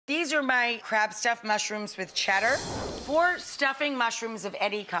These are my crab stuffed mushrooms with cheddar. For stuffing mushrooms of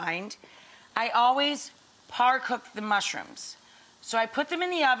any kind, I always par cook the mushrooms. So I put them in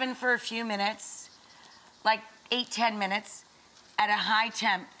the oven for a few minutes, like 8-10 minutes, at a high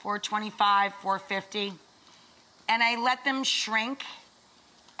temp, 425, 450, and I let them shrink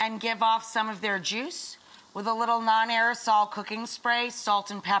and give off some of their juice with a little non-aerosol cooking spray,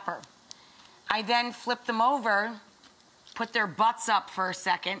 salt and pepper. I then flip them over, put their butts up for a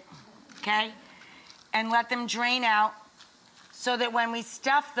second, okay? And let them drain out so that when we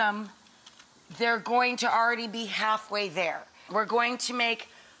stuff them, they're going to already be halfway there. We're going to make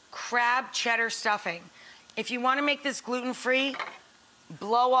crab cheddar stuffing. If you want to make this gluten-free,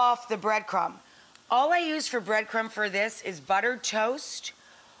 blow off the breadcrumb. All I use for breadcrumb for this is buttered toast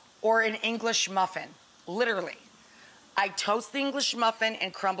or an English muffin, literally. I toast the English muffin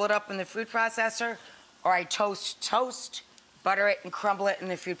and crumble it up in the food processor, or I toast, butter it, and crumble it in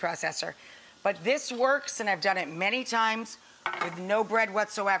the food processor. But this works, and I've done it many times with no bread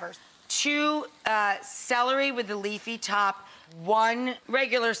whatsoever. 2 celery with the leafy top, 1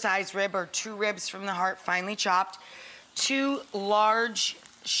 regular size rib or 2 ribs from the heart finely chopped, 2 large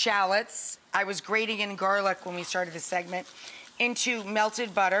shallots. I was grating in garlic when we started the segment into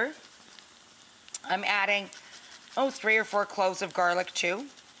melted butter. I'm adding 3 or 4 cloves of garlic too.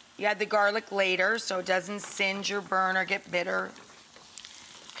 You add the garlic later so it doesn't singe or burn or get bitter.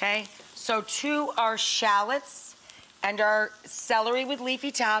 Okay, so 2 are shallots and our celery with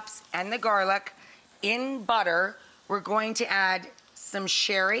leafy tops and the garlic in butter. We're going to add some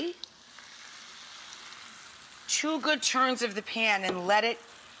sherry, 2 good turns of the pan and let it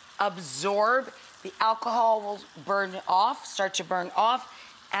absorb. The alcohol will start to burn off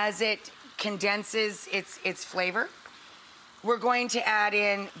as it condenses its flavor. We're going to add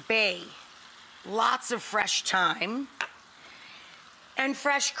in bay, lots of fresh thyme, and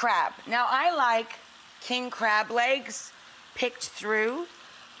fresh crab. Now I like king crab legs picked through.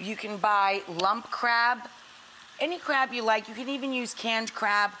 You can buy lump crab, any crab you like. You can even use canned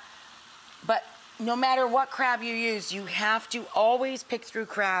crab, but no matter what crab you use, you have to always pick through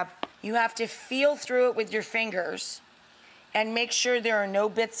crab. You have to feel through it with your fingers and make sure there are no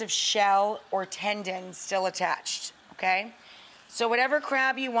bits of shell or tendon still attached, okay? So whatever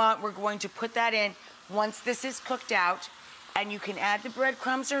crab you want, we're going to put that in once this is cooked out, and you can add the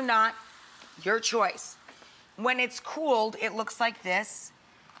breadcrumbs or not, your choice. When it's cooled, it looks like this.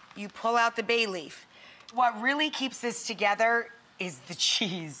 You pull out the bay leaf. What really keeps this together is the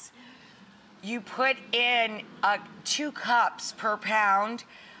cheese. You put in 2 cups per pound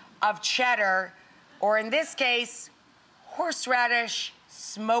of cheddar, or in this case, horseradish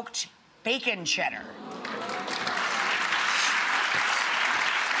smoked bacon cheddar.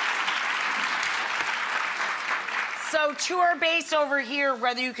 So to our base over here,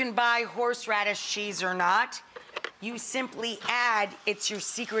 whether you can buy horseradish cheese or not, you simply add, it's your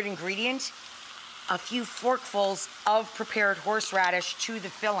secret ingredient, a few forkfuls of prepared horseradish to the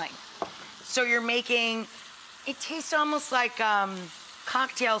filling. So you're making, it tastes almost like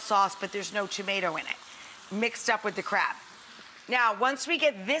cocktail sauce, but there's no tomato in it, mixed up with the crab. Now, once we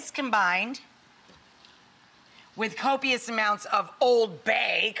get this combined with copious amounts of Old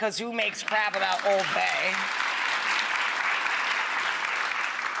Bay, because who makes crab without Old Bay?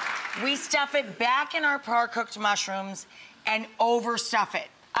 We stuff it back in our par-cooked mushrooms and overstuff it.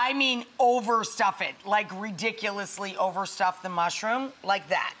 I mean overstuff it, like ridiculously overstuff the mushroom, like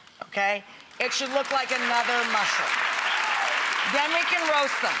that, okay? It should look like another mushroom. Then we can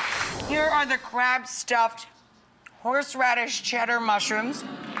roast them. Here are the crab stuffed horseradish cheddar mushrooms.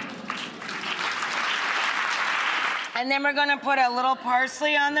 And then we're gonna put a little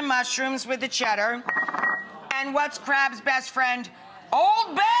parsley on the mushrooms with the cheddar. And what's crab's best friend?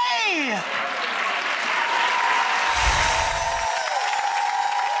 Old Bay!